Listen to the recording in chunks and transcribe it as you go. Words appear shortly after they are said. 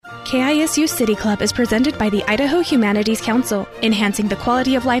KISU City Club is presented by the Idaho Humanities Council, enhancing the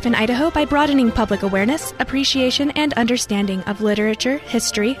quality of life in Idaho by broadening public awareness, appreciation, and understanding of literature,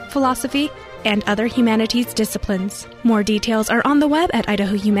 history, philosophy, and other humanities disciplines. More details are on the web at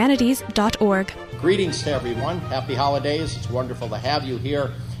idahohumanities.org. Greetings to everyone. Happy holidays. It's wonderful to have you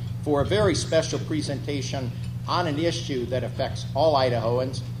here for a very special presentation on an issue that affects all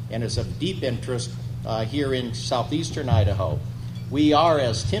Idahoans and is of deep interest here in southeastern Idaho. We are,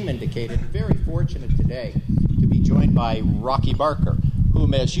 as Tim indicated, very fortunate today to be joined by Rocky Barker,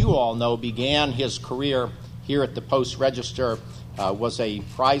 whom, as you all know, began his career here at the Post-Register, was a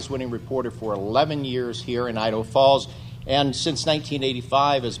prize-winning reporter for 11 years here in Idaho Falls, and since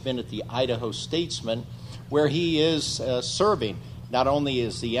 1985 has been at the Idaho Statesman, where he is serving not only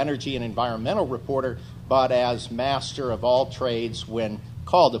as the energy and environmental reporter, but as master of all trades when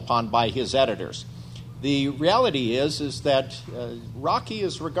called upon by his editors. The reality is that Rocky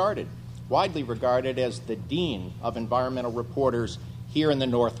is widely regarded as the dean of environmental reporters here in the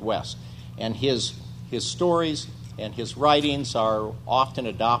Northwest. And his stories and his writings are often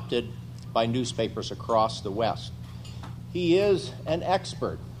adopted by newspapers across the West. He is an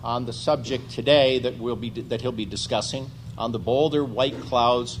expert on the subject today that he'll be discussing on the Boulder-White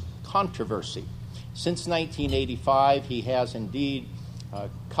clouds controversy. Since 1985, he has indeed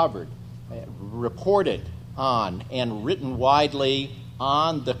covered, reported on, and written widely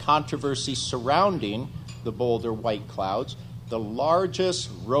on the controversy surrounding the Boulder-White clouds, the largest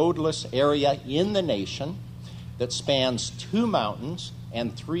roadless area in the nation that spans 2 mountains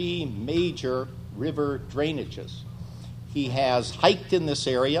and 3 major river drainages. He has hiked in this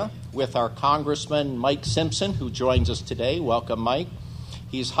area with our Congressman Mike Simpson, who joins us today. Welcome, Mike.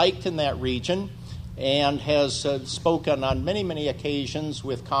 He's hiked in that region and has spoken on many, many occasions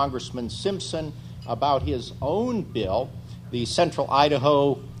with Congressman Simpson about his own bill, the Central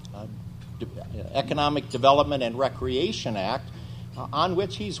Idaho Economic Development and Recreation Act, on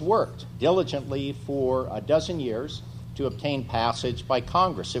which he's worked diligently for a dozen years to obtain passage by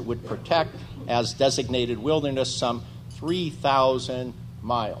Congress. It would protect, as designated wilderness, some 3,000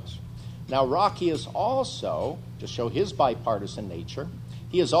 miles. Now, Rocky is also, to show his bipartisan nature,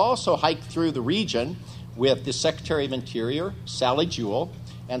 he has also hiked through the region with the Secretary of Interior, Sally Jewell,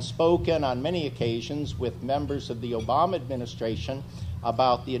 and spoken on many occasions with members of the Obama administration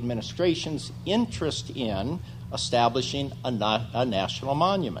about the administration's interest in establishing a national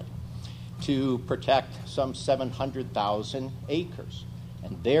monument to protect some 700,000 acres.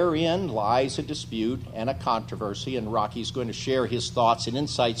 And therein lies a dispute and a controversy, and Rocky's going to share his thoughts and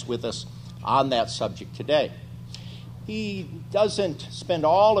insights with us on that subject today. He doesn't spend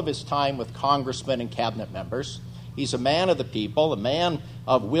all of his time with congressmen and cabinet members. He's a man of the people, a man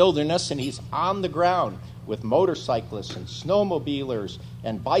of wilderness, and he's on the ground with motorcyclists and snowmobilers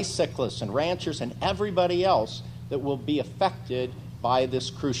and bicyclists and ranchers and everybody else that will be affected by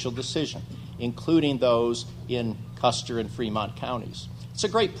this crucial decision, including those in Custer and Fremont counties. It's a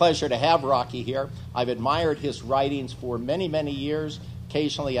great pleasure to have Rocky here. I've admired his writings for many, many years.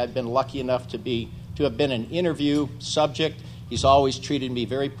 Occasionally, I've been lucky enough to have been an interview subject. He's always treated me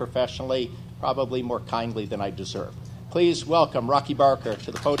very professionally, probably more kindly than I deserve. Please welcome Rocky Barker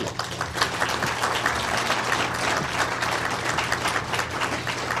to the podium.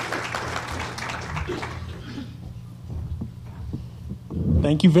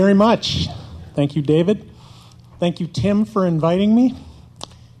 Thank you very much. Thank you, David. Thank you, Tim, for inviting me.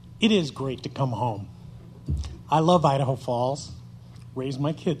 It is great to come home. I love Idaho Falls, raised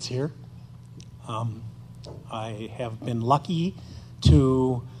my kids here. I have been lucky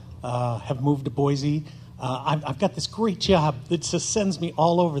to have moved to Boise. I've got this great job that just sends me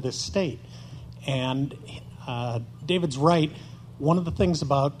all over this state. And David's right. One of the things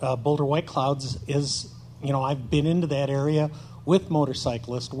about Boulder-White clouds is, I've been into that area with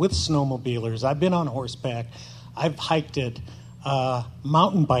motorcyclists, with snowmobilers. I've been on horseback. I've hiked it,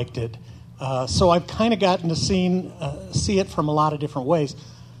 mountain biked it. So I've kind of gotten to see it from a lot of different ways.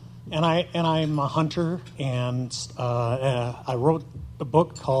 And I'm a hunter, and I wrote a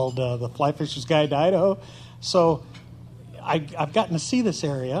book called The Fly Fisher's Guide to Idaho. So I've gotten to see this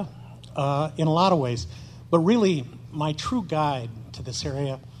area in a lot of ways. But really, my true guide to this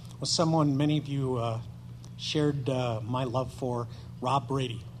area was someone many of you shared my love for, Rob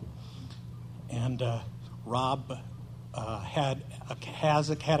Brady. And Rob had a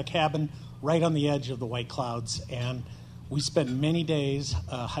cabin right on the edge of the White Clouds, and we spent many days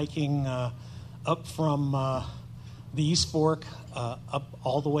hiking up from the East Fork up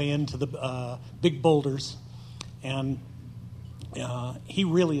all the way into the big boulders. And he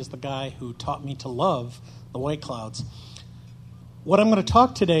really is the guy who taught me to love the White Clouds. What I'm going to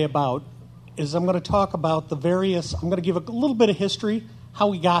talk today about is I'm going to talk about I'm going to give a little bit of history, how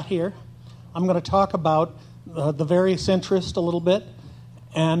we got here. I'm going to talk about the various interests a little bit.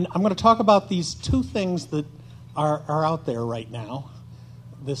 And I'm going to talk about these two things that are out there right now.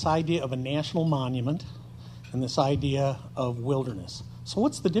 This idea of a national monument and this idea of wilderness. So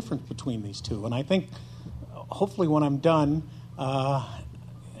what's the difference between these two? And I think hopefully when I'm done,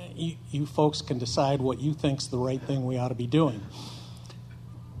 you folks can decide what you think's the right thing we ought to be doing.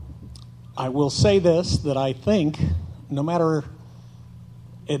 I will say this, that I think no matter,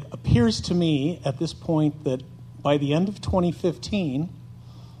 it appears to me at this point that by the end of 2015,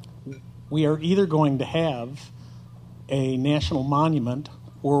 we are either going to have a national monument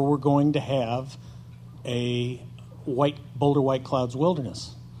or we're going to have a Boulder-White Clouds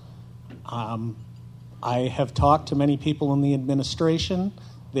wilderness. I have talked to many people in the administration.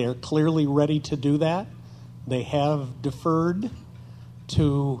 They're clearly ready to do that. They have deferred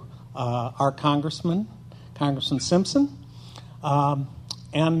to our Congressman Simpson.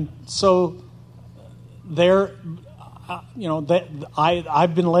 And so they're,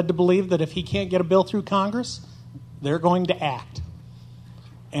 I've been led to believe that if he can't get a bill through Congress, they're going to act.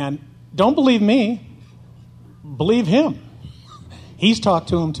 And don't believe me, believe him. He's talked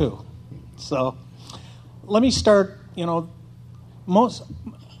to him too. So let me start.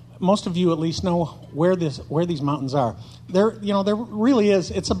 Most of you at least know where these mountains are. There really is.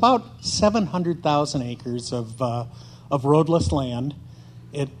 It's about 700,000 acres of roadless land.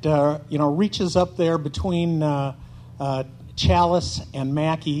 It reaches up there between Chalice and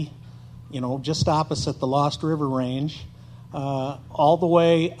Mackey, just opposite the Lost River Range, all the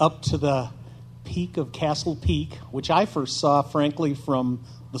way up to the peak of Castle Peak, which I first saw, frankly, from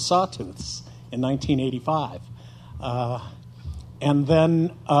the Sawtooths in 1985. And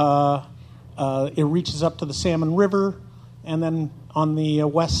then it reaches up to the Salmon River, and then on the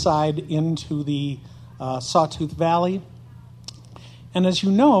west side into the Sawtooth Valley. And as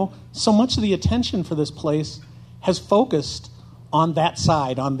you know, so much of the attention for this place has focused on that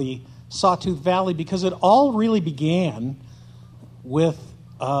side, on the Sawtooth Valley, because it all really began with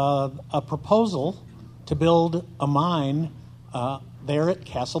a proposal to build a mine there at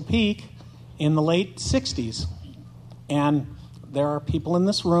Castle Peak in the late 60s. And there are people in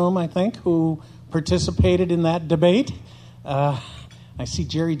this room, I think, who participated in that debate. I see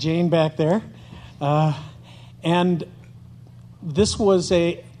Jerry Jane back there. And this was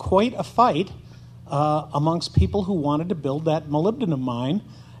quite a fight amongst people who wanted to build that molybdenum mine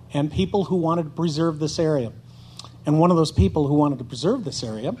and people who wanted to preserve this area. And one of those people who wanted to preserve this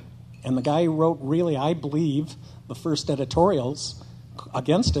area, and the guy who wrote, really, I believe, the first editorials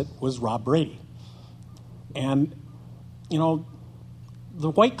against it, was Rob Brady. And, the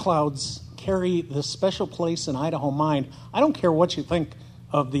White Clouds carry this special place in Idaho mind. I don't care what you think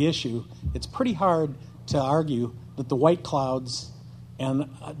of the issue. It's pretty hard to argue that the White Clouds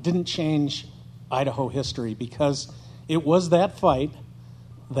didn't change Idaho history, because it was that fight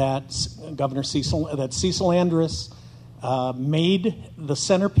that Cecil Andrus made the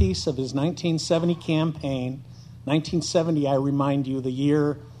centerpiece of his 1970 campaign. 1970, I remind you, the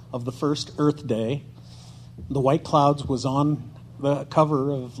year of the first Earth Day. The White Clouds was on the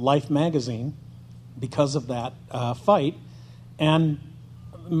cover of Life magazine because of that fight. And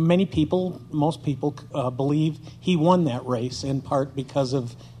most people believe he won that race in part because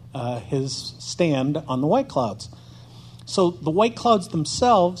of his stand on the White Clouds. So the White Clouds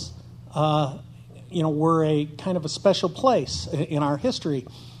themselves, were a kind of a special place in our history.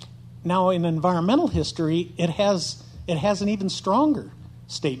 Now, in environmental history, it has an even stronger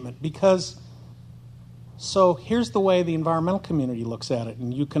statement, because so here's the way the environmental community looks at it,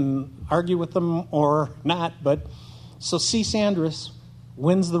 and you can argue with them or not, but so C. Andrus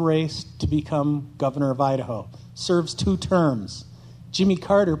wins the race to become governor of Idaho, serves 2 terms. Jimmy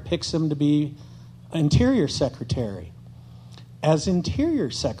Carter picks him to be Interior Secretary. As Interior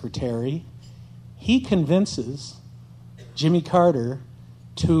Secretary, he convinces Jimmy Carter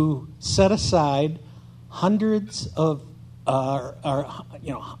to set aside hundreds of,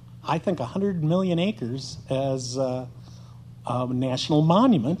 I think 100 million acres as a national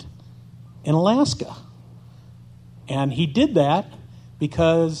monument in Alaska. And he did that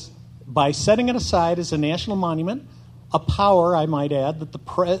because by setting it aside as a national monument, a power, I might add, that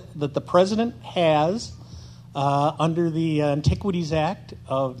the president has under the Antiquities Act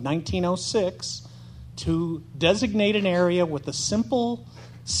of 1906 to designate an area with a simple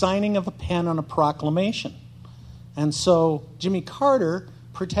signing of a pen on a proclamation. And so Jimmy Carter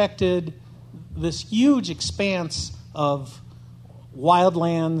protected this huge expanse of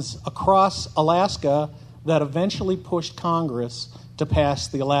wildlands across Alaska that eventually pushed Congress to pass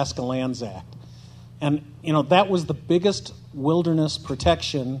the Alaska Lands Act. And, that was the biggest wilderness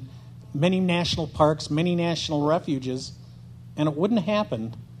protection, many national parks, many national refuges, and it wouldn't have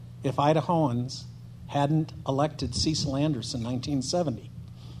happened if Idahoans hadn't elected Cecil Anderson in 1970.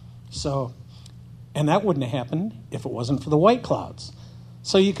 And that wouldn't have happened if it wasn't for the White Clouds.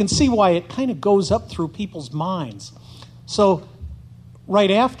 So you can see why it kind of goes up through people's minds. So right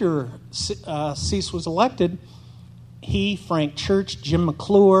after Cease was elected, he, Frank Church, Jim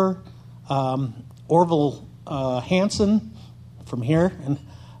McClure, Orville Hanson from here, and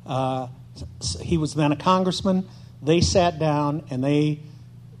he was then a congressman. They sat down and they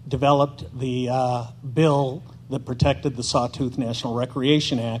developed the bill that protected the Sawtooth National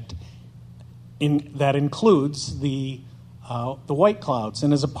Recreation Act. That includes the White Clouds,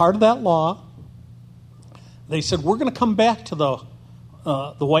 and as a part of that law, they said we're going to come back to the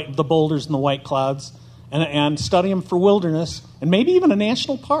boulders and the White Clouds and study them for wilderness and maybe even a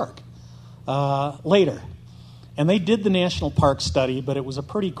national park later. And they did the national park study, but it was a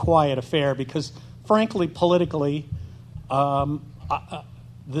pretty quiet affair because, frankly, politically,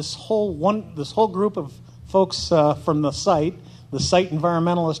 this whole group of folks from the site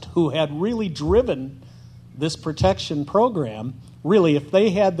environmentalists who had really driven this protection program, really, if they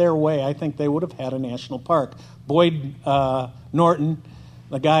had their way, I think they would have had a national park. Boyd Norton,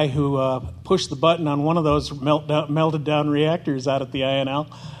 the guy who pushed the button on one of those melted down reactors out at the INL,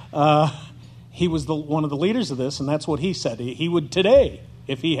 he was one of the leaders of this, and that's what he said. He would today,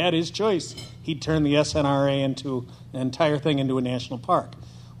 if he had his choice, he'd turn the SNRA into the entire thing into a national park.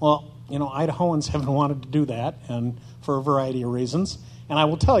 Well, Idahoans haven't wanted to do that, and for a variety of reasons. And I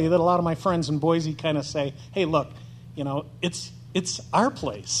will tell you that a lot of my friends in Boise kind of say, "Hey, look, it's our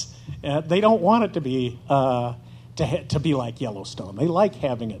place." They don't want it to be to be like Yellowstone. They like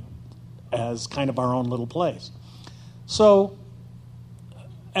having it as kind of our own little place. So,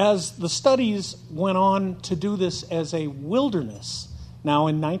 as the studies went on to do this as a wilderness, now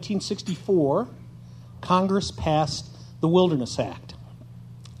in 1964, Congress passed the Wilderness Act.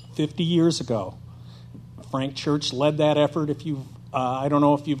 50 years ago. Frank Church led that effort. I don't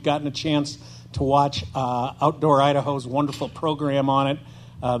know if you've gotten a chance to watch Outdoor Idaho's wonderful program on it.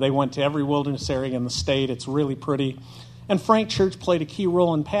 They went to every wilderness area in the state. It's really pretty. And Frank Church played a key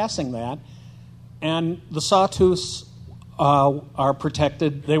role in passing that. And the Sawtooths are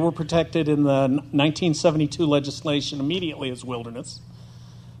protected. They were protected in the 1972 legislation immediately as wilderness.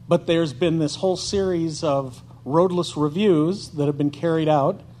 But there's been this whole series of roadless reviews that have been carried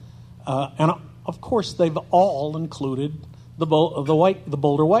out. And of course, they've all included the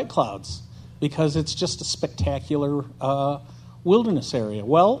Boulder-White Clouds because it's just a spectacular wilderness area.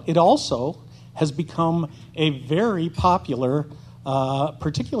 Well, it also has become a very popular,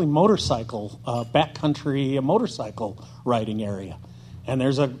 particularly backcountry motorcycle riding area. And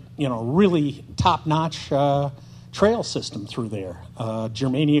there's a really top-notch trail system through there.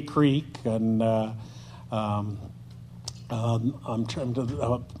 Germania Creek and I'm trying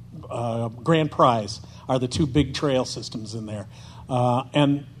to. Grand Prize are the two big trail systems in there,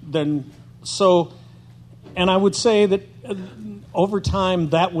 and I would say that over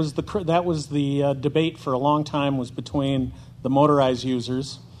time that was the debate for a long time was between the motorized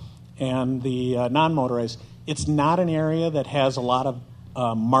users and the non-motorized. It's not an area that has a lot of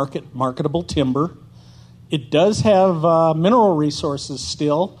marketable timber. It does have mineral resources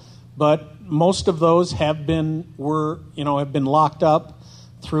still, but most of those have been locked up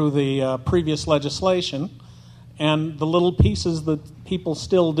through the previous legislation, and the little pieces that people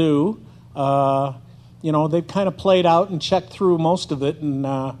still do, they've kind of played out and checked through most of it,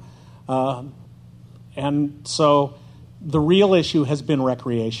 and so the real issue has been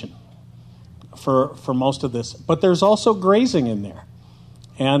recreation for most of this. But there's also grazing in there,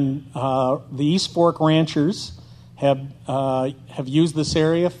 and the East Fork ranchers have used this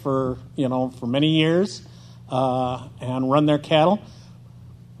area for many years and run their cattle.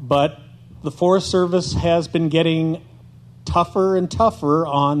 But the Forest Service has been getting tougher and tougher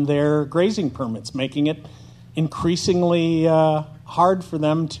on their grazing permits, making it increasingly hard for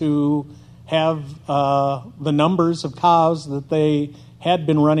them to have the numbers of cows that they had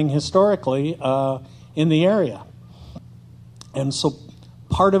been running historically in the area. And so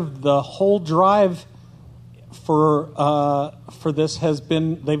part of the whole drive for this has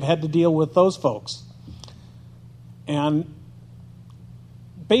been they've had to deal with those folks. And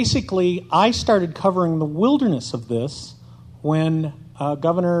basically, I started covering the wilderness of this when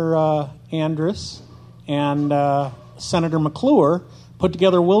Governor Andrus and Senator McClure put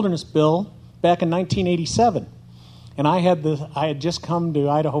together a wilderness bill back in 1987. And I had just come to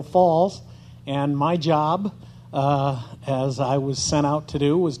Idaho Falls, And my job, as I was sent out to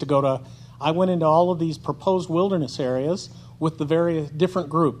do, was I went into all of these proposed wilderness areas with the various different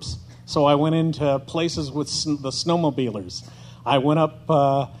groups. So I went into places with the snowmobilers. I went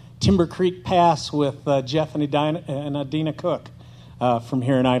up Timber Creek Pass with Jeff and Adina Cook from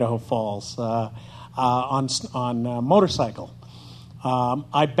here in Idaho Falls on motorcycle.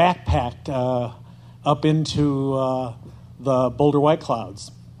 I backpacked up into the Boulder-White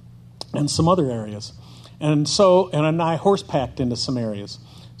Clouds and some other areas. And I horse-packed into some areas.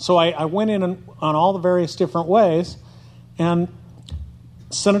 So I went in on all the various different ways, and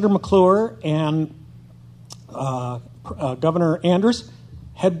Senator McClure and Governor Andrews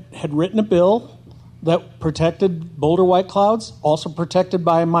had written a bill that protected Boulder-White Clouds, also protected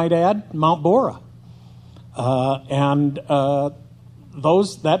by, I might add, Mount Bora.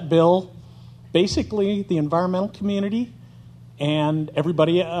 That bill, basically the environmental community and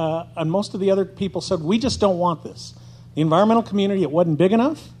everybody, and most of the other people said, we just don't want this. The environmental community, it wasn't big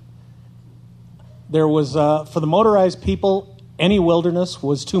enough. There was, for the motorized people, any wilderness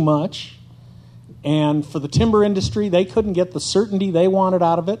was too much. And for the timber industry, they couldn't get the certainty they wanted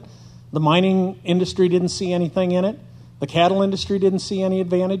out of it. The mining industry didn't see anything in it. The cattle industry didn't see any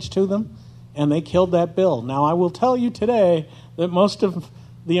advantage to them. And they killed that bill. Now, I will tell you today that most of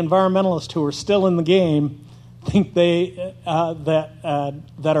the environmentalists who are still in the game think that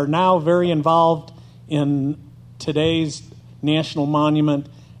are now very involved in today's national monument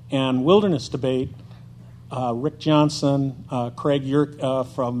and wilderness debate. Rick Johnson, Craig Yerke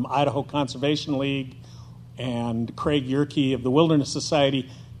from Idaho Conservation League, and Craig Yerke of the Wilderness Society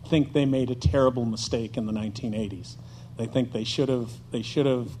think they made a terrible mistake in the 1980s. They think they should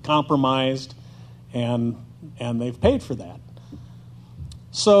have compromised, and they've paid for that.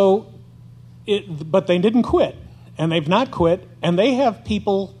 So, but they didn't quit, and they've not quit, and they have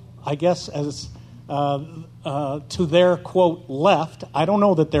people, I guess, as to their, quote, left. I don't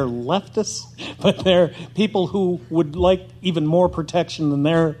know that they're leftists, but they're people who would like even more protection than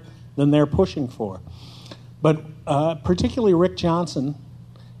they're pushing for. But particularly Rick Johnson,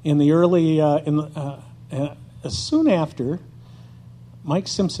 in the early, soon after Mike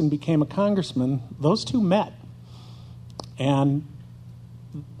Simpson became a congressman, those two met. And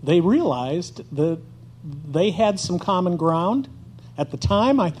they realized that they had some common ground. At the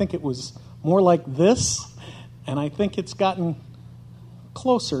time, I think it was more like this, and I think it's gotten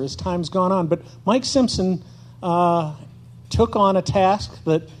closer as time's gone on. But Mike Simpson took on a task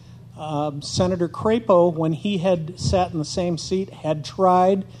that Senator Crapo, when he had sat in the same seat, had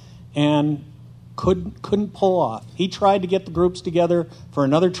tried and couldn't pull off. He tried to get the groups together for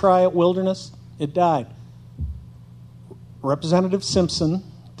another try at wilderness. It died. Representative Simpson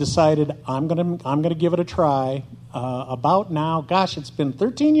decided, I'm gonna give it a try. About now, gosh, it's been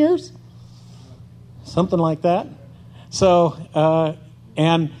 13 years? Something like that. So,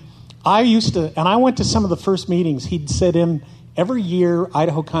 and I went to some of the first meetings. He'd sit in. Every year,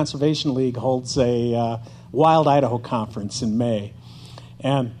 Idaho Conservation League holds a Wild Idaho conference in May.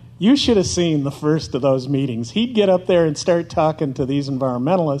 And you should have seen the first of those meetings. He'd get up there and start talking to these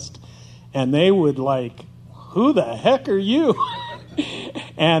environmentalists, and they would like, who the heck are you?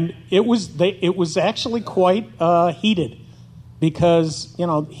 And it was actually quite heated, because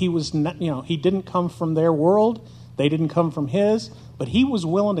he didn't come from their world, they didn't come from his, but he was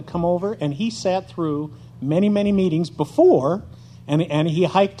willing to come over, and he sat through many meetings before, and he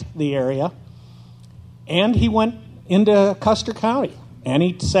hiked the area, and he went into Custer County, and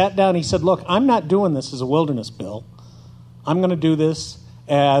he sat down. He said, "Look, I'm not doing this as a wilderness bill. I'm going to do this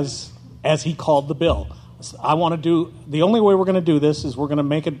as he called the bill. I want to do, the only way we're going to do this is we're going to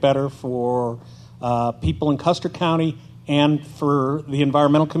make it better for people in Custer County and for the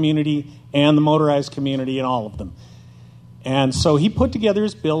environmental community and the motorized community and all of them." And so he put together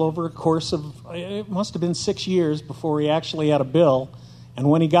his bill over a course of, it must have been 6 years before he actually had a bill. And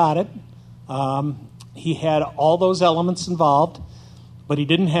when he got it, he had all those elements involved, but he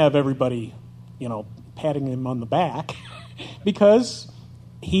didn't have everybody, patting him on the back because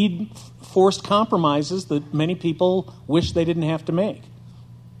he'd forced compromises that many people wish they didn't have to make.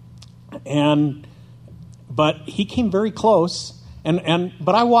 But he came very close,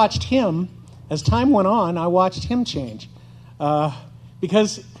 but I watched him, as time went on, I watched him change.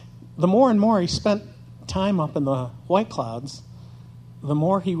 Because the more and more he spent time up in the White Clouds, the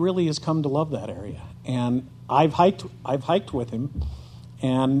more he really has come to love that area. And I've hiked with him,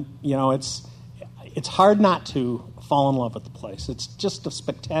 and it's hard not to fall in love with the place. It's just a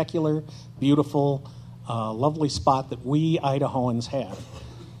spectacular, beautiful, lovely spot that we Idahoans have.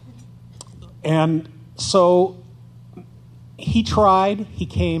 And so he tried. He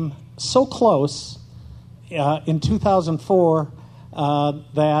came so close in 2004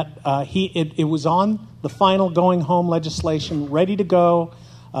 that it was on the final going home legislation, ready to go.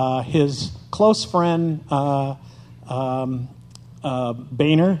 His close friend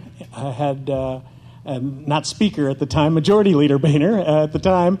Boehner had, not Speaker at the time, Majority Leader Boehner at the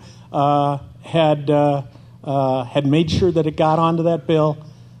time, had made sure that it got onto that bill,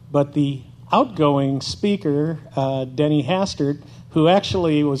 but the outgoing Speaker, Denny Hastert, who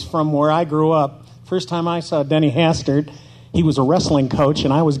actually was from where I grew up. First time I saw Denny Hastert, he was a wrestling coach,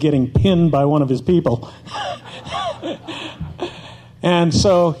 and I was getting pinned by one of his people. And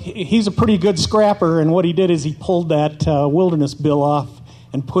so he's a pretty good scrapper, and what he did is he pulled that wilderness bill off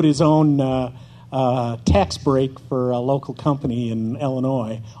and put his own tax break for a local company in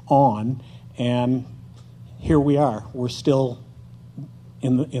Illinois on, and here we are. We're still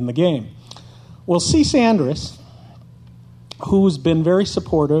in the game. Well, C. Sanders, who's been very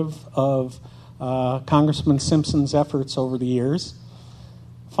supportive of Congressman Simpson's efforts over the years,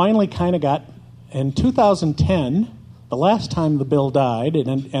 finally kind of got, in 2010, the last time the bill died,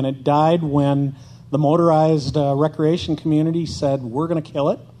 and it died when the motorized recreation community said, we're going to kill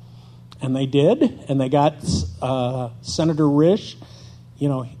it. And they did, and they got Senator Risch. You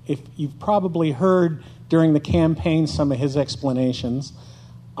know, if you've probably heard during the campaign some of his explanations,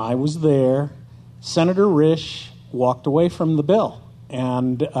 I was there. Senator Risch walked away from the bill,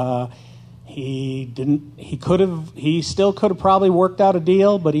 and he still could have probably worked out a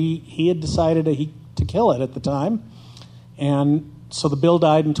deal, but he had decided to kill it at the time. And so the bill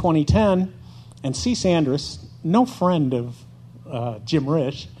died in 2010, and C. Sanders, no friend of Jim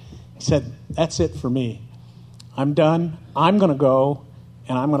Risch, said, that's it for me. I'm done. I'm going to go,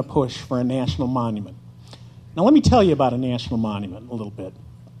 and I'm going to push for a national monument. Now, let me tell you about a national monument a little bit.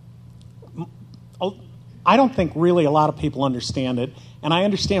 I don't think really a lot of people understand it, and I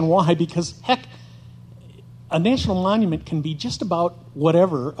understand why, because, heck, a national monument can be just about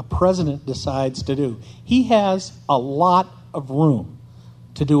whatever a president decides to do. He has a lot of room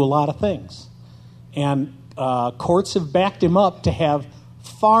to do a lot of things. And courts have backed him up to have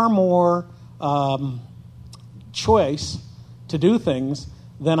far more choice to do things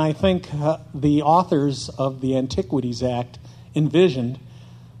than I think the authors of the Antiquities Act envisioned.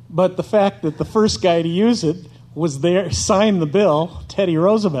 But the fact that the first guy to use it was there, signed the bill, Teddy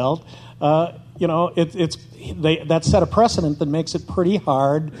Roosevelt, that set a precedent that makes it pretty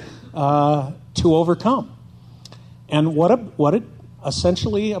hard to overcome. And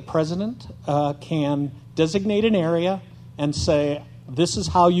essentially a president can designate an area and say, this is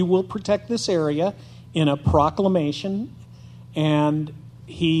how you will protect this area in a proclamation, and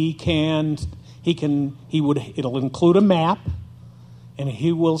it'll include a map, and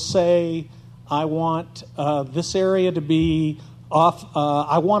he will say, I want this area to be off,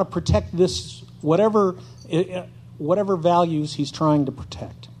 I want to protect this, whatever values he's trying to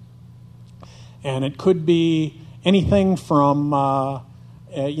protect. And it could be anything from, what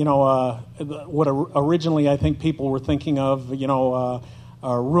originally I think people were thinking of,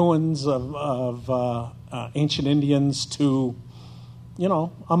 ruins of ancient Indians to, a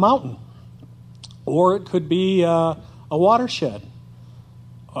mountain. Or it could be a watershed.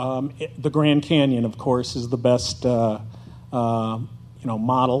 The Grand Canyon, of course, is the best, model.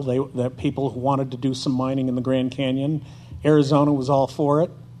 That people who wanted to do some mining in the Grand Canyon, Arizona was all for it,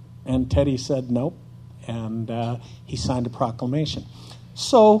 and Teddy said nope, and he signed a proclamation.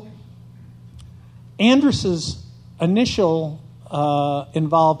 So Andrus's initial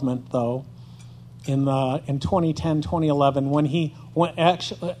involvement, though, in 2010, 2011, when he went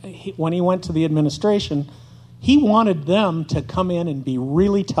to the administration, he wanted them to come in and be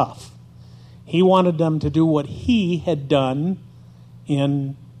really tough. He wanted them to do what he had done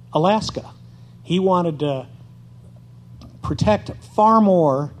in Alaska. He wanted to protect far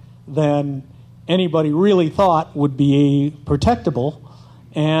more than anybody really thought would be protectable,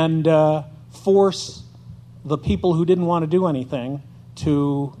 and force the people who didn't want to do anything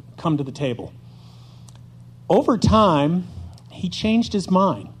to come to the table. Over time, he changed his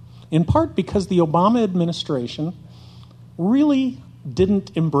mind, in part because the Obama administration really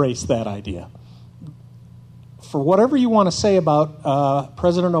didn't embrace that idea. For whatever you want to say about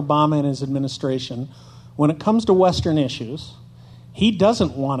President Obama and his administration, when it comes to Western issues, he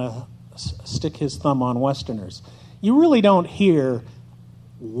doesn't want to stick his thumb on Westerners. You really don't hear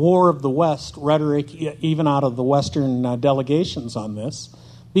War of the West rhetoric even out of the Western delegations on this,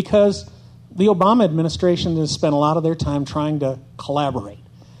 because the Obama administration has spent a lot of their time trying to collaborate.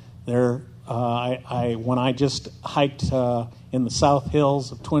 When I just hiked in the South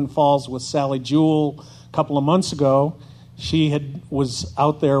Hills of Twin Falls with Sally Jewell a couple of months ago, was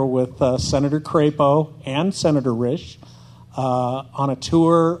out there with Senator Crapo and Senator Risch on a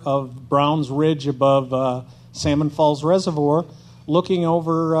tour of Browns Ridge above Salmon Falls Reservoir, looking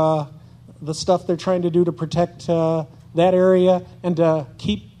over the stuff they're trying to do to protect that area and to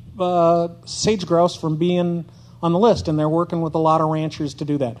keep sage grouse from being on the list. And they're working with a lot of ranchers to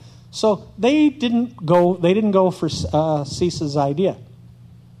do that. So they didn't go for CISA's idea,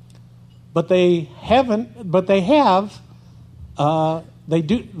 but they haven't. But they have.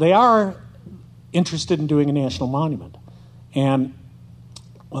 They are interested in doing a national monument, and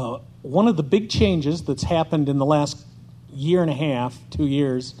one of the big changes that's happened in the last year and a half, 2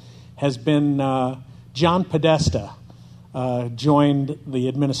 years, has been John Podesta joined the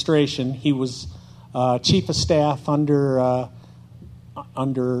administration. He was chief of staff under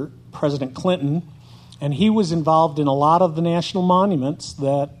President Clinton, and he was involved in a lot of the national monuments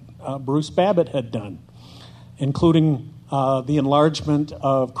that Bruce Babbitt had done, including the enlargement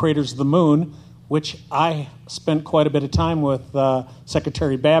of Craters of the Moon, which I spent quite a bit of time with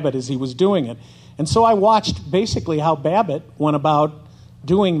Secretary Babbitt as he was doing it. And so I watched basically how Babbitt went about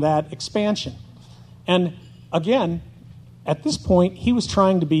doing that expansion. And again, at this point, he was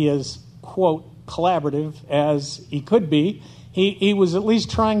trying to be as, quote, collaborative as he could be. He was at least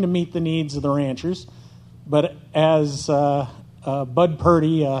trying to meet the needs of the ranchers. But as Bud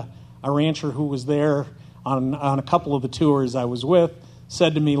Purdy, a rancher who was there on a couple of the tours I was with,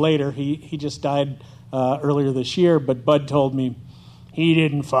 said to me later, he just died earlier this year, but Bud told me he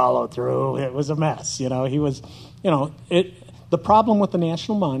didn't follow through. It was a mess. He was, the problem with the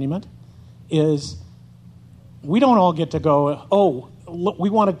National Monument is we don't all get to go, oh, look, we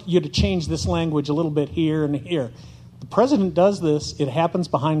wanted you to change this language a little bit here and here. The president does this. It happens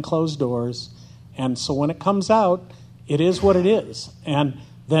behind closed doors. And so when it comes out, it is what it is. And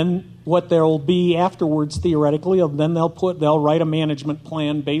then what there will be afterwards, theoretically, then they'll write a management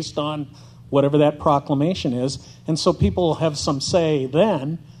plan based on whatever that proclamation is. And so people will have some say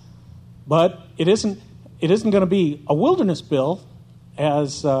then. But it isn't going to be a wilderness bill,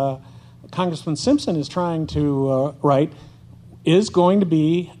 as Congressman Simpson is trying to write, is going to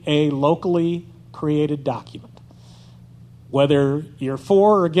be a locally created document. Whether you're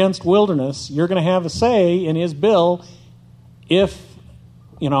for or against wilderness, you're going to have a say in his bill if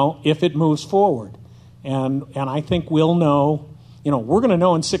it moves forward. And I think we'll know, we're going to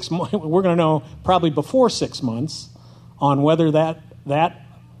know in 6 months, we're going to know probably before 6 months on whether that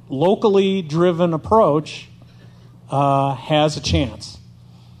locally driven approach has a chance.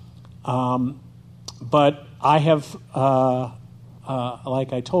 But I have,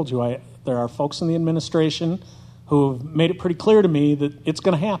 like I told you, there are folks in the administration who have made it pretty clear to me that it's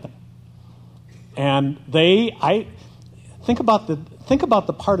going to happen. And I think about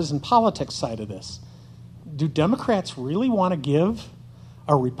the partisan politics side of this. Do Democrats really want to give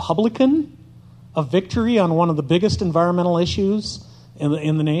a Republican a victory on one of the biggest environmental issues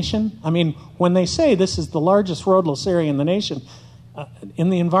in the nation? I mean, when they say this is the largest roadless area in the nation, in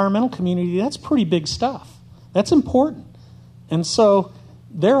the environmental community, that's pretty big stuff. That's important. And so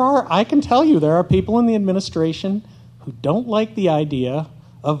I can tell you there are people in the administration who don't like the idea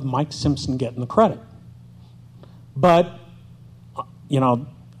of Mike Simpson getting the credit. But,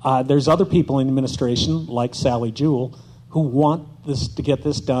 there's other people in the administration, like Sally Jewell, who want to get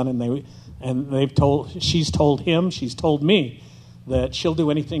this done, and she's told him, she's told me that she'll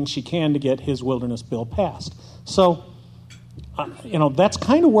do anything she can to get his wilderness bill passed. So, that's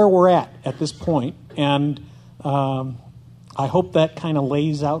kind of where we're at this point, and I hope that kind of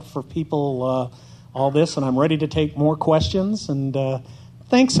lays out for people all this, and I'm ready to take more questions. And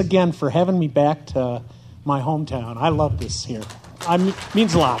thanks again for having me back to my hometown. I love this here. It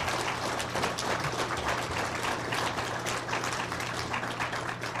means a lot.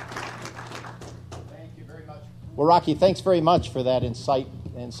 Thank you very much. Well, Rocky, thanks very much for that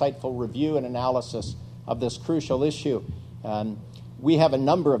insightful review and analysis of this crucial issue. We have a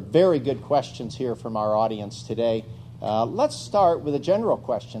number of very good questions here from our audience today. Let's start with a general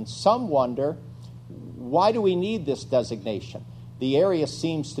question. Some wonder, why do we need this designation? The area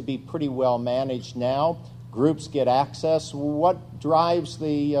seems to be pretty well managed now. Groups get access. What drives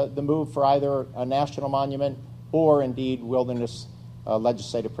the move for either a national monument or, indeed, wilderness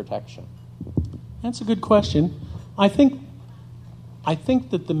legislative protection? That's a good question. I think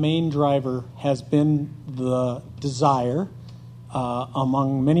that the main driver has been the desire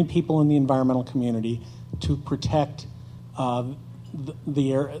among many people in the environmental community to protect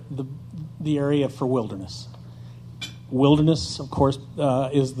the area for wilderness. Wilderness, of course,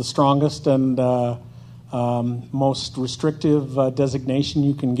 is the strongest and most restrictive designation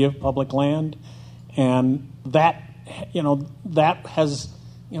you can give public land, and that that has,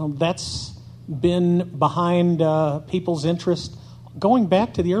 that's been behind people's interest going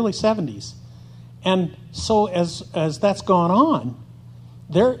back to the early 70s. And so as that's gone on,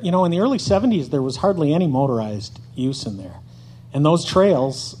 there, in the early 70s, there was hardly any motorized use in there. And those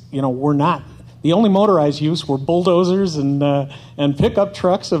trails, were not, the only motorized use were bulldozers and pickup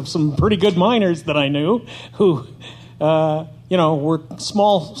trucks of some pretty good miners that I knew who, were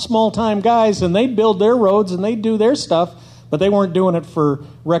small-time guys, and they'd build their roads and they'd do their stuff, but they weren't doing it for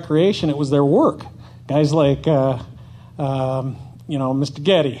recreation. It was their work. Guys like, Mr.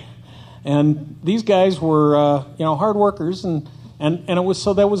 Getty. And these guys were, hard workers, and it was,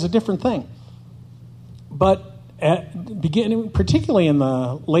 so that was a different thing. But particularly in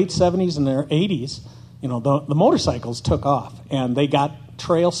the late 70s and the 80s, the motorcycles took off, and they got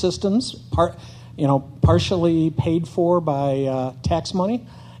trail systems, partially paid for by tax money,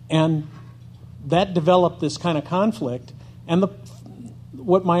 and that developed this kind of conflict. And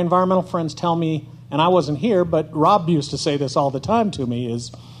what my environmental friends tell me, and I wasn't here, but Rob used to say this all the time to me,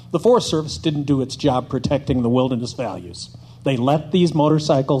 is the Forest Service didn't do its job protecting the wilderness values. They let these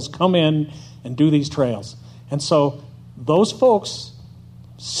motorcycles come in and do these trails. And so those folks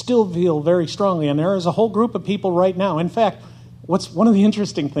still feel very strongly, and there is a whole group of people right now. In fact, what's one of the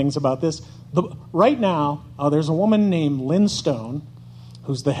interesting things about this, right now, there's a woman named Lynn Stone,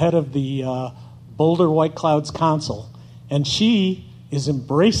 who's the head of the Boulder-White Clouds Council, and she is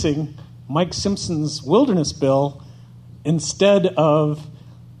embracing Mike Simpson's wilderness bill instead of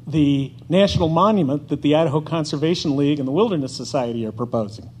the national monument that the Idaho Conservation League and the Wilderness Society are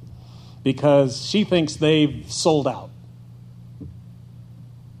proposing, because she thinks they've sold out.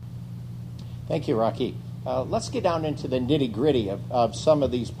 Thank you, Rocky. Let's get down into the nitty-gritty of some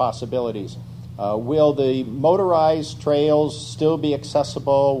of these possibilities. Will the motorized trails still be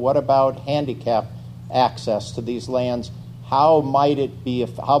accessible? What about handicap access to these lands? How might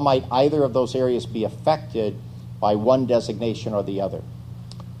either of those areas be affected by one designation or the other?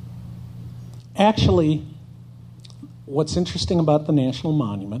 Actually, what's interesting about the National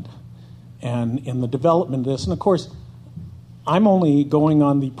Monument and in the development of this, and of course, I'm only going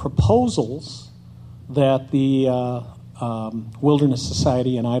on the proposals that the Wilderness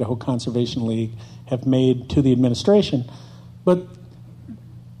Society and Idaho Conservation League have made to the administration. But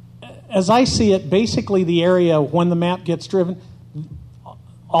as I see it, basically the area, when the map gets driven,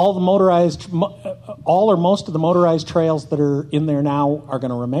 all or most of the motorized trails that are in there now are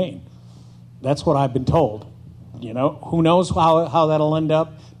going to remain. That's what I've been told. Who knows how that'll end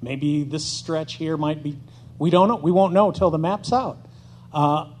up? Maybe this stretch here might be. We don't know. We won't know till the map's out.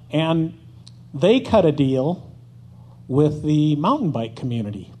 And they cut a deal with the mountain bike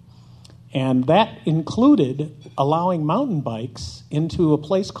community, and that included allowing mountain bikes into a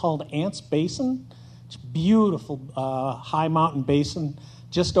place called Ants Basin. It's a beautiful high mountain basin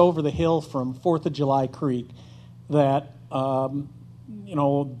just over the hill from 4th of July Creek that Bourne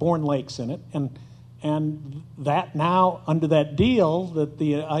Lake's in it, and that now, under that deal that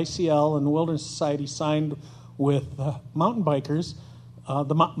the ICL and the Wilderness Society signed with mountain bikers,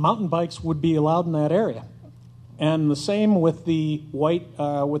 the mountain bikes would be allowed in that area. And the same with the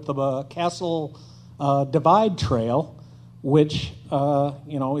Castle Divide Trail, which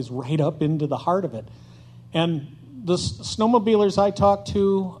is right up into the heart of it. And the snowmobilers I talked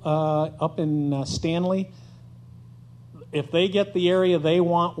to up in Stanley, if they get the area they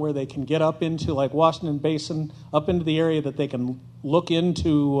want where they can get up into, like Washington Basin, up into the area that they can look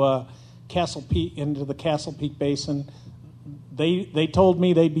into Castle Peak, into the Castle Peak Basin, they told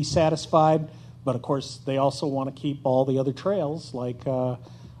me they'd be satisfied. But of course, they also want to keep all the other trails like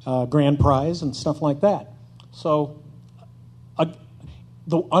Grand Prize and stuff like that. So,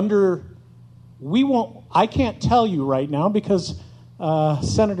 I can't tell you right now because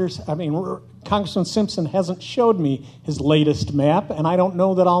Congressman Simpson hasn't showed me his latest map, and I don't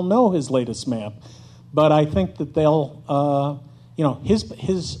know that I'll know his latest map. But I think that they'll,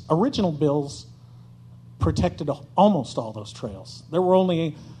 his original bills protected almost all those trails. There were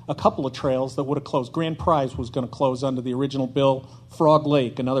only a couple of trails that would have closed. Grand Prize was going to close under the original bill. Frog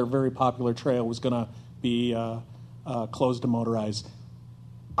Lake, another very popular trail, was going to be closed to motorized.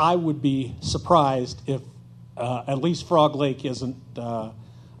 I would be surprised if at least Frog Lake isn't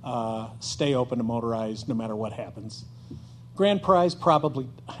stay open to motorized no matter what happens. Grand Prize probably,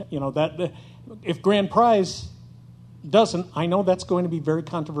 that if Grand Prize doesn't, I know that's going to be very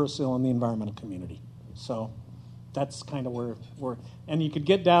controversial in the environmental community. So that's kind of where we're, and you could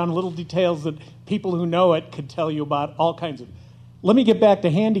get down little details that people who know it could tell you about all kinds of. Let me get back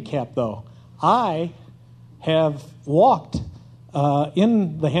to handicap, though. I have walked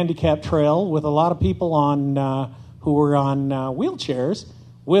in the handicap trail with a lot of people on who were on wheelchairs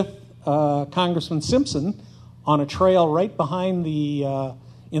with Congressman Simpson on a trail right behind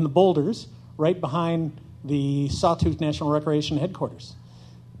in the boulders, right behind the Sawtooth National Recreation Headquarters.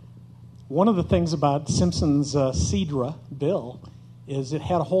 One of the things about Simpson's CEDRA bill is it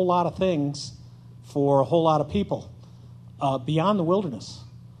had a whole lot of things for a whole lot of people beyond the wilderness.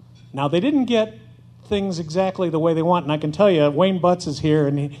 Now, they didn't get things exactly the way they want, and I can tell you, Wayne Butts is here,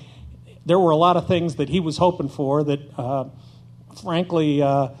 and there were a lot of things that he was hoping for that, frankly,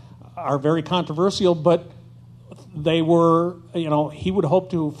 are very controversial, but they were, he would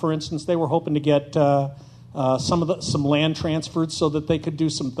hope to, for instance, they were hoping to get some land transferred so that they could do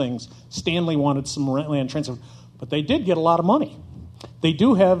some things. Stanley wanted some land transferred, but they did get a lot of money. They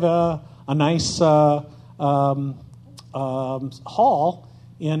do have a nice hall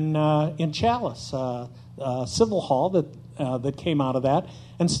in Chalice, civil hall that came out of that,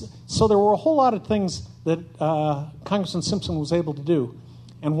 and so there were a whole lot of things that Congressman Simpson was able to do,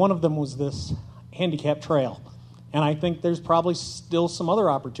 and one of them was this handicap trail. And I think there's probably still some other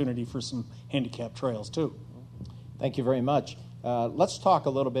opportunity for some handicap trails, too. Thank you very much. Let's talk a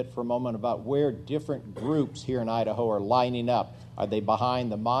little bit for a moment about where different groups here in Idaho are lining up. Are they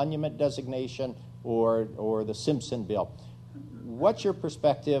behind the monument designation or the Simpson bill? What's your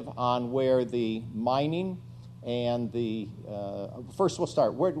perspective on where the mining and the... first, we'll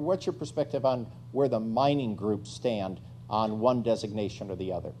start. What's your perspective on where the mining groups stand on one designation or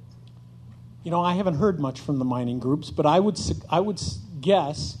the other? I haven't heard much from the mining groups, but I would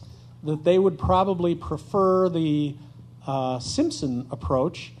guess that they would probably prefer the Simpson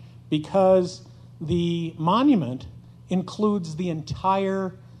approach because the monument includes the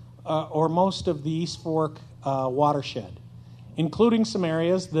entire or most of the East Fork watershed, including some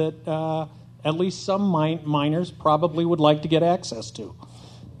areas that at least some miners probably would like to get access to.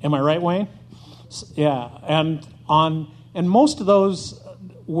 Am I right, Wayne? Yeah, and most of those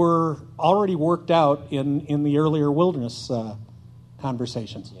were already worked out in the earlier wilderness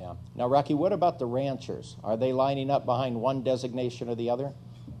conversations. Yeah. Now, Rocky, what about the ranchers? Are they lining up behind one designation or the other?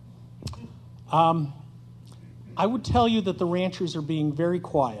 I would tell you that the ranchers are being very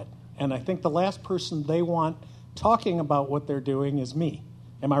quiet, and I think the last person they want talking about what they're doing is me.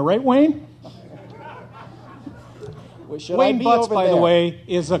 Am I right, Wayne? Wayne Butts, by the way,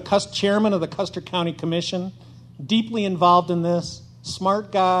 is a chairman of the Custer County Commission, deeply involved in this.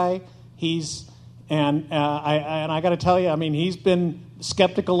 Smart guy. I got to tell you, he's been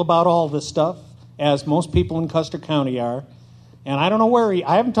skeptical about all this stuff, as most people in Custer County are. And I don't know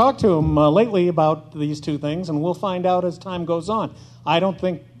I haven't talked to him lately about these two things, and we'll find out as time goes on. I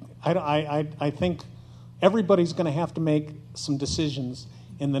think everybody's going to have to make some decisions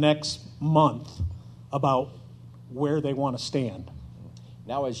in the next month about where they want to stand.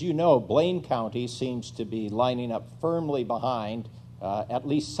 Now, as you know, Blaine County seems to be lining up firmly behind at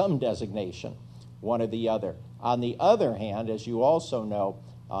least some designation, one or the other. On the other hand, as you also know,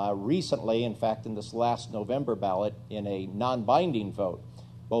 recently, in fact, in this last November ballot, in a non-binding vote,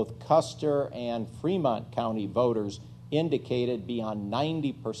 both Custer and Fremont County voters indicated beyond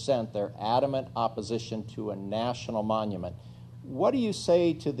 90% their adamant opposition to a national monument. What do you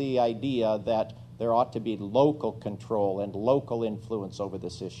say to the idea that there ought to be local control and local influence over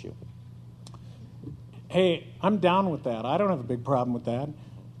this issue? Hey, I'm down with that. I don't have a big problem with that.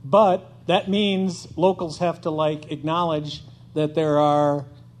 But that means locals have to acknowledge that there are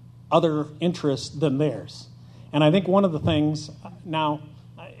other interests than theirs. And I think one of the things, now,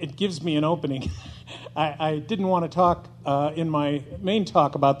 it gives me an opening. I didn't want to talk in my main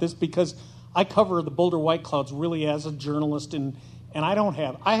talk about this because I cover the Boulder-White clouds really as a journalist, and I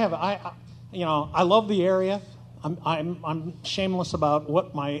love the area. I'm shameless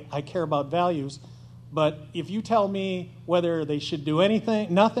about I care about values. But if you tell me whether they should do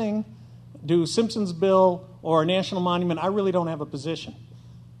anything, nothing, do Simpson's bill or a national monument, I really don't have a position.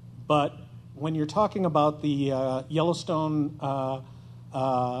 But when you're talking about the Idaho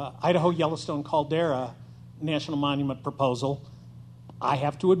Yellowstone Caldera National Monument proposal, I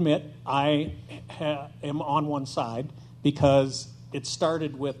have to admit I am on one side because it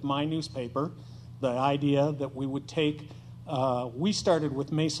started with my newspaper, the idea that we would take... we started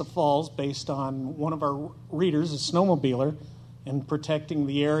with Mesa Falls based on one of our readers, a snowmobiler, and protecting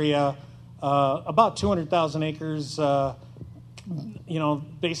the area, about 200,000 acres,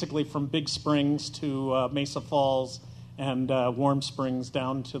 basically from Big Springs to Mesa Falls and Warm Springs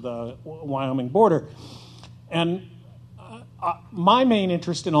down to the Wyoming border. And my main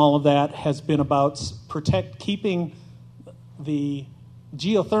interest in all of that has been about keeping the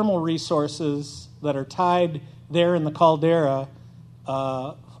geothermal resources that are tied there in the caldera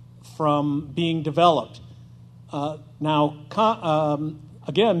from being developed.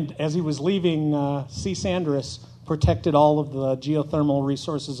 Again, as he was leaving, C. Sanders protected all of the geothermal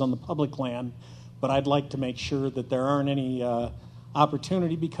resources on the public land, but I'd like to make sure that there aren't any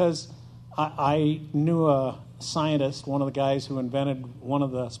opportunity, because I knew a scientist, one of the guys who invented one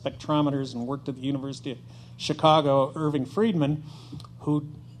of the spectrometers and worked at the University of Chicago, Irving Friedman, who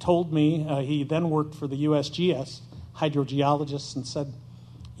told me, he then worked for the USGS, hydrogeologists, and said,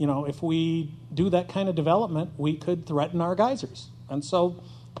 if we do that kind of development, we could threaten our geysers. And so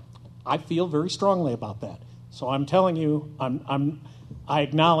I feel very strongly about that. So I'm telling you, I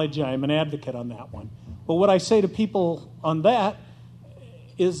acknowledge I'm an advocate on that one. But what I say to people on that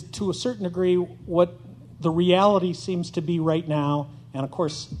is, to a certain degree, what the reality seems to be right now. And of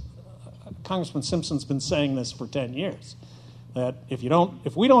course, Congressman Simpson's been saying this for 10 years, that if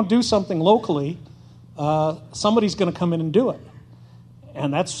we don't do something locally, somebody's going to come in and do it.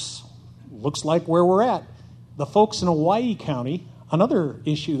 And looks like where we're at. The folks in Hawaii County, another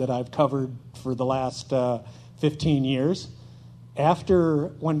issue that I've covered for the last 15 years,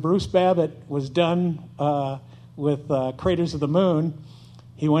 when Bruce Babbitt was done with Craters of the Moon,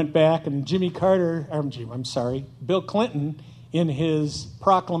 he went back, and Bill Clinton, in his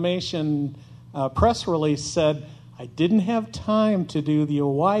proclamation press release, said, I didn't have time to do the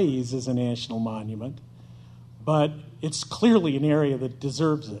Hawaii's as a national monument, but it's clearly an area that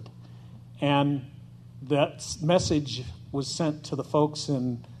deserves it. And that message was sent to the folks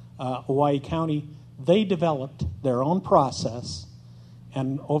in Hawaii County. They developed their own process,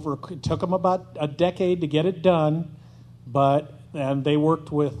 and it took them about a decade to get it done, and they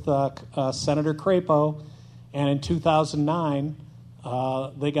worked with Senator Crapo, and in 2009,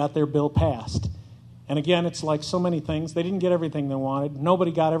 they got their bill passed. And again, it's like so many things. They didn't get everything they wanted.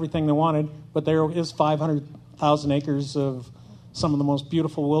 Nobody got everything they wanted, but there is 500,000 acres of some of the most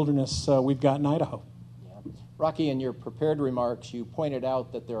beautiful wilderness we've got in Idaho. Yeah. Rocky, in your prepared remarks, you pointed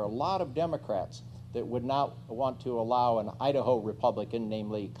out that there are a lot of Democrats that would not want to allow an Idaho Republican,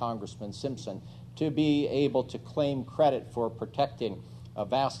 namely Congressman Simpson, to be able to claim credit for protecting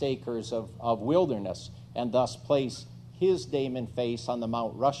vast acres of wilderness, and thus place his name and face on the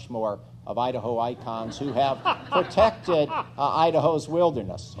Mount Rushmore of Idaho icons who have protected Idaho's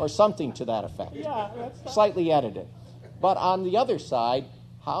wilderness, or something to that effect. Yeah, slightly edited. But on the other side,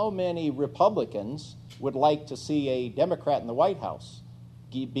 how many Republicans would like to see a Democrat in the White House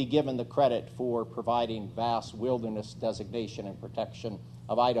be given the credit for providing vast wilderness designation and protection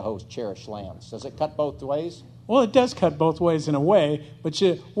of Idaho's cherished lands? Does it cut both ways? Well, it does cut both ways in a way, but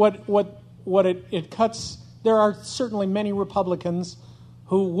what it cuts, there are certainly many Republicans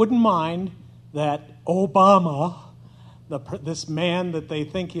who wouldn't mind that Obama, this man that they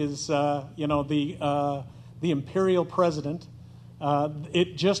think is, the imperial president,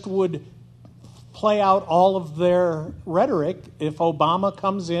 it just would play out all of their rhetoric if Obama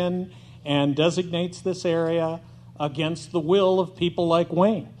comes in and designates this area against the will of people like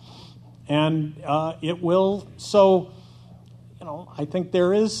Wayne. And it will, so, I think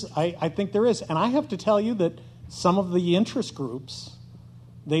there is. And I have to tell you that some of the interest groups,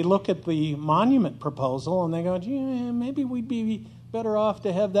 they look at the monument proposal and they go, gee, maybe we'd be better off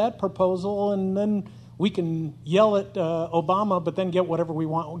to have that proposal, and then we can yell at Obama, but then get what we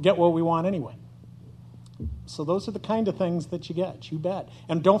want anyway. So those are the kind of things that you get, you bet.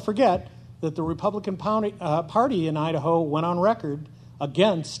 And don't forget that the Republican Party in Idaho went on record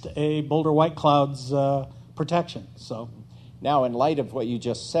against a Boulder-White clouds protection. So now, in light of what you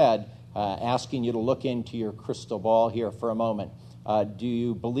just said, asking you to look into your crystal ball here for a moment, do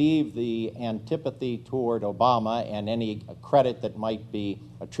you believe the antipathy toward Obama and any credit that might be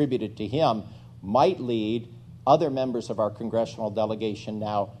attributed to him might lead other members of our congressional delegation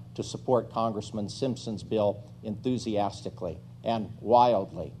now to support Congressman Simpson's bill enthusiastically and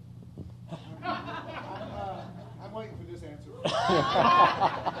wildly? I'm waiting for this answer.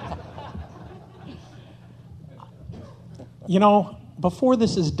 Before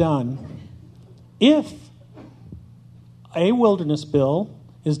this is done, if a wilderness bill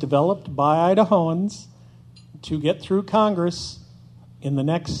is developed by Idahoans to get through Congress in the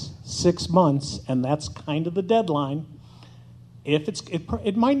next 6 months, and that's kind of the deadline,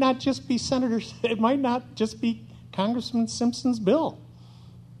 it might not just be it might not just be Congressman Simpson's bill.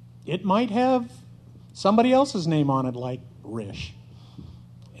 It might have somebody else's name on it, like Risch.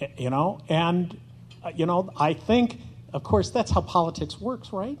 I think, of course, that's how politics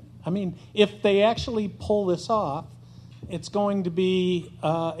works, right? I mean, if they actually pull this off, it's going to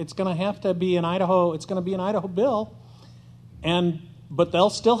have to be an Idaho. It's going to be an Idaho bill, but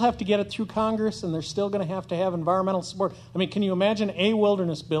they'll still have to get it through Congress, and they're still going to have environmental support. I mean, can you imagine a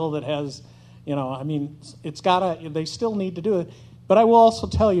wilderness bill that has, I mean, they still need to do it. But I will also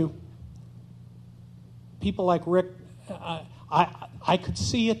tell you, people like Rick, I could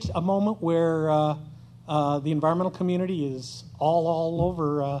see it a moment where the environmental community is all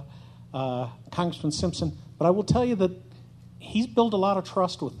over Congressman Simpson. But I will tell you that he's built a lot of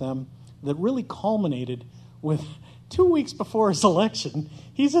trust with them that really culminated with 2 weeks before his election.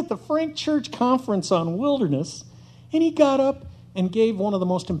 He's at the Frank Church Conference on Wilderness, and he got up and gave one of the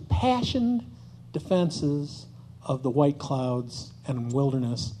most impassioned defenses of the white clouds and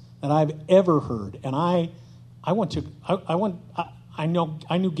wilderness that I've ever heard. And I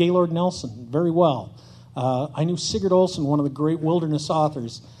knew Gaylord Nelson very well. I knew Sigurd Olson, one of the great wilderness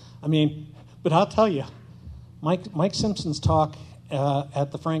authors. I mean, but I'll tell you, Mike Simpson's talk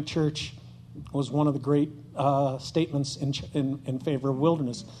at the Frank Church was one of the great statements in favor of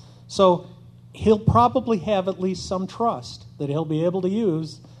wilderness. So he'll probably have at least some trust that he'll be able to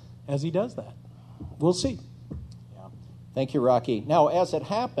use as he does that. We'll see. Yeah. Thank you, Rocky. Now, as it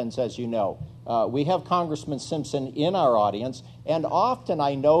happens, as you know, we have Congressman Simpson in our audience, and often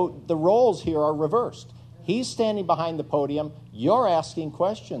I know the roles here are reversed. He's standing behind the podium, you're asking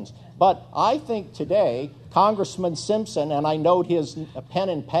questions. But I think today, Congressman Simpson, and I note his pen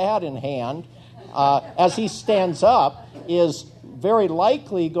and pad in hand, as he stands up, is very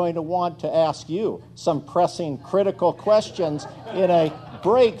likely going to want to ask you some pressing, critical questions in a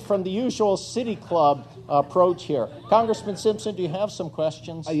break from the usual City Club approach here. Congressman Simpson, do you have some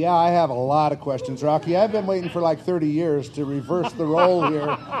questions? Yeah, I have a lot of questions, Rocky. I've been waiting for like 30 years to reverse the role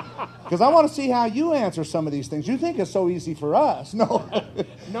here because I want to see how you answer some of these things. You think it's so easy for us. No.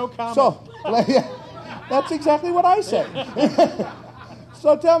 No comment. So, that's exactly what I said.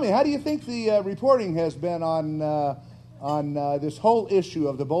 So tell me, how do you think the reporting has been on this whole issue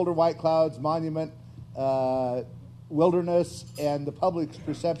of the Boulder-White Clouds Monument, wilderness, and the public's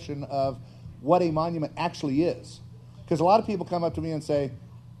perception of what a monument actually is? Because a lot of people come up to me and say,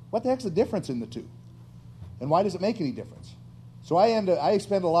 what the heck's the difference in the two? And why does it make any difference? So I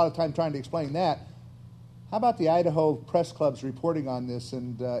spend a lot of time trying to explain that. How about the Idaho Press Club's reporting on this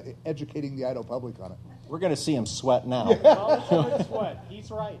and educating the Idaho public on it? We're going to see him sweat now. Sweat.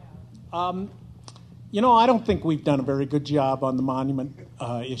 He's right. I don't think we've done a very good job on the monument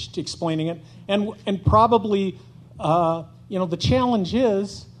explaining it. And probably, the challenge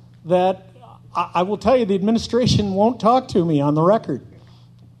is that I will tell you the administration won't talk to me on the record,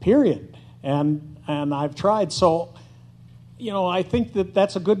 period. And I've tried. So, I think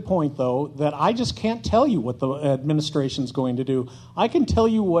that's a good point, though, that I just can't tell you what the administration's going to do. I can tell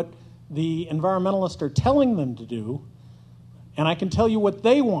you what the environmentalists are telling them to do, and I can tell you what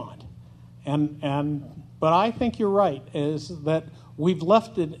they want. But I think you're right, is that we've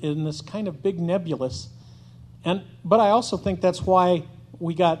left it in this kind of big nebulous. But I also think that's why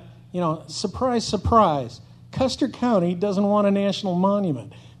we got, surprise, surprise, Custer County doesn't want a national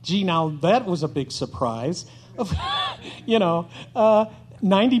monument. Gee, now that was a big surprise.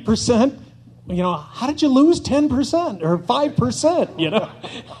 90%, how did you lose 10% or 5%,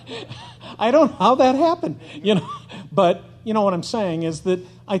 I don't know how that happened, But, what I'm saying is that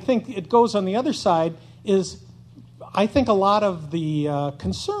I think it goes on the other side is I think a lot of the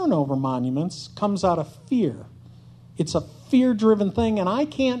concern over monuments comes out of fear. It's a fear-driven thing, and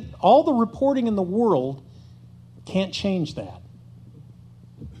all the reporting in the world can't change that.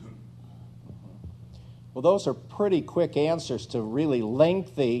 Well, those are pretty quick answers to really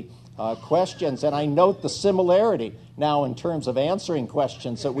lengthy questions, and I note the similarity now in terms of answering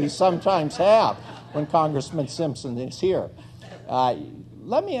questions that we sometimes have when Congressman Simpson is here.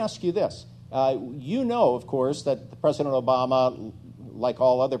 Let me ask you this. Of course, that President Obama, like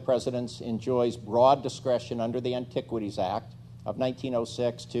all other presidents, enjoys broad discretion under the Antiquities Act of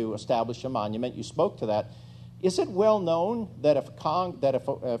 1906 to establish a monument. You spoke to that. Is it well known that if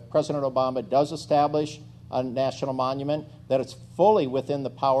President Obama does establish a national monument, that it's fully within the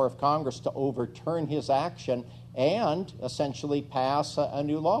power of Congress to overturn his action and essentially pass a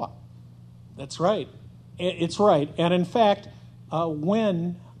new law? That's right. It's right. And in fact,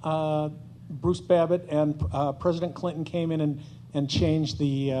 when Bruce Babbitt and President Clinton came in and changed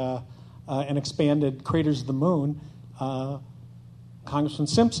and expanded Craters of the Moon, Congressman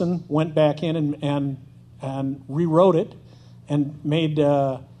Simpson went back in and rewrote it and made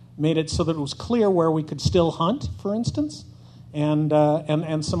it so that it was clear where we could still hunt, for instance, and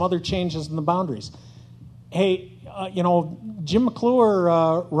some other changes in the boundaries. Hey, Jim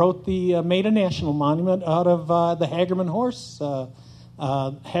McClure made a national monument out of the Hagerman horse.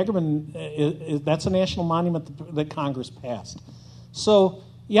 Hagerman, that's a national monument that Congress passed. So,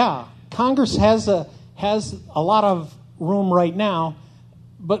 Congress has a lot of room right now,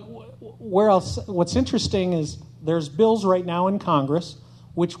 but what's interesting is there's bills right now in Congress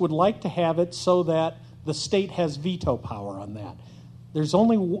which would like to have it so that the state has veto power on that. There's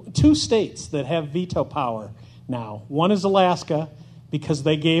only 2 states that have veto power now. One is Alaska, because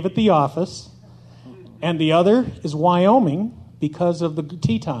they gave it the office, and the other is Wyoming because of the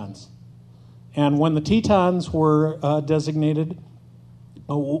Tetons. And when the Tetons were designated,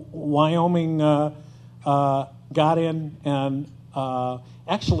 Wyoming got in and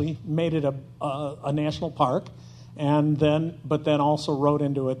actually made it a national park, but then also wrote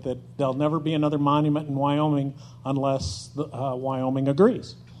into it that there'll never be another monument in Wyoming unless Wyoming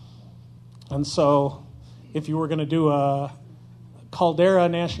agrees. And so, if you were going to do a Caldera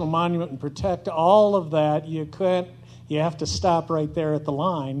National Monument and protect all of that, you couldn't. You have to stop right there at the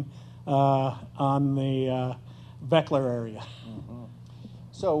line on the Beckler area. Mm-hmm.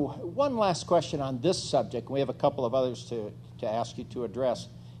 So one last question on this subject. We have a couple of others to ask you to address.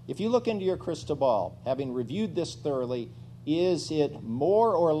 If you look into your crystal ball, having reviewed this thoroughly, is it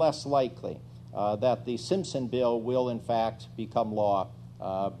more or less likely that the Simpson bill will in fact become law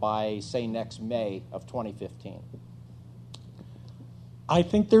by, say, next May of 2015? I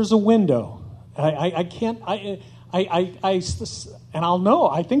think there's a window. I can't. And I'll know.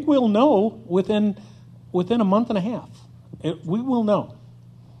 I think we'll know within a month and a half. We will know,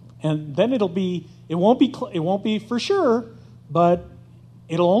 and then it'll be. It won't be for sure, but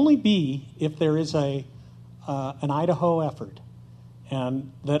it'll only be if there is an Idaho effort,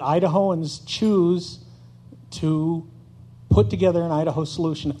 and that Idahoans choose to put together an Idaho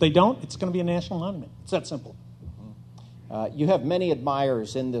solution. If they don't, it's going to be a national monument. It's that simple. You have many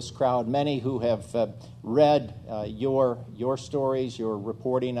admirers in this crowd, many who have read your stories, your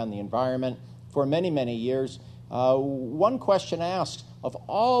reporting on the environment for many, many years. One question asked, of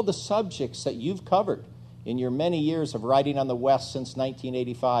all the subjects that you've covered in your many years of writing on the West since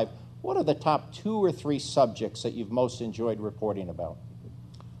 1985, what are the top 2 or 3 subjects that you've most enjoyed reporting about?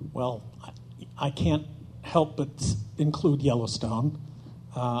 Well, I can't help but include Yellowstone.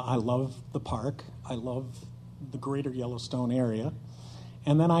 I love the park. I love the greater Yellowstone area.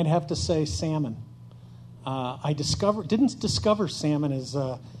 And then I'd have to say salmon. I didn't discover salmon as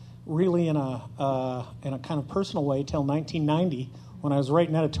really in a kind of personal way till 1990 when I was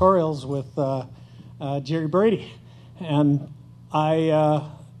writing editorials with Jerry Brady, and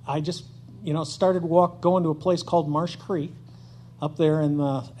I just started going to a place called Marsh Creek up there in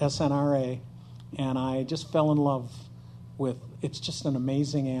the SNRA, and I just fell in love with. It's just an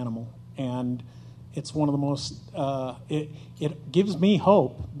amazing animal, and it's one of the most. It gives me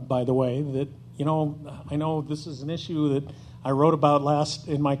hope, by the way, that I know this is an issue that I wrote about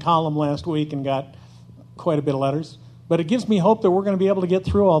in my column last week and got quite a bit of letters. But it gives me hope that we're going to be able to get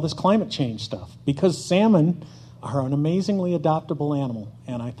through all this climate change stuff, because salmon are an amazingly adaptable animal,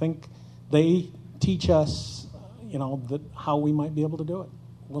 and I think they teach us, that how we might be able to do it.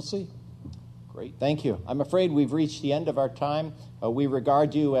 We'll see. Great, thank you. I'm afraid we've reached the end of our time. We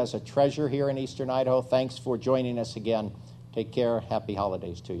regard you as a treasure here in Eastern Idaho. Thanks for joining us again. Take care. Happy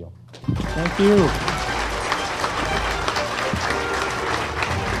holidays to you. Thank you.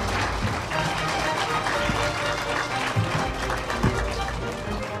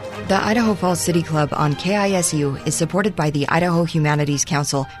 The Idaho Falls City Club on KISU is supported by the Idaho Humanities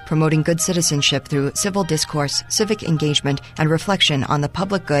Council, promoting good citizenship through civil discourse, civic engagement, and reflection on the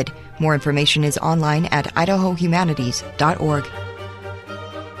public good. More information is online at idahohumanities.org.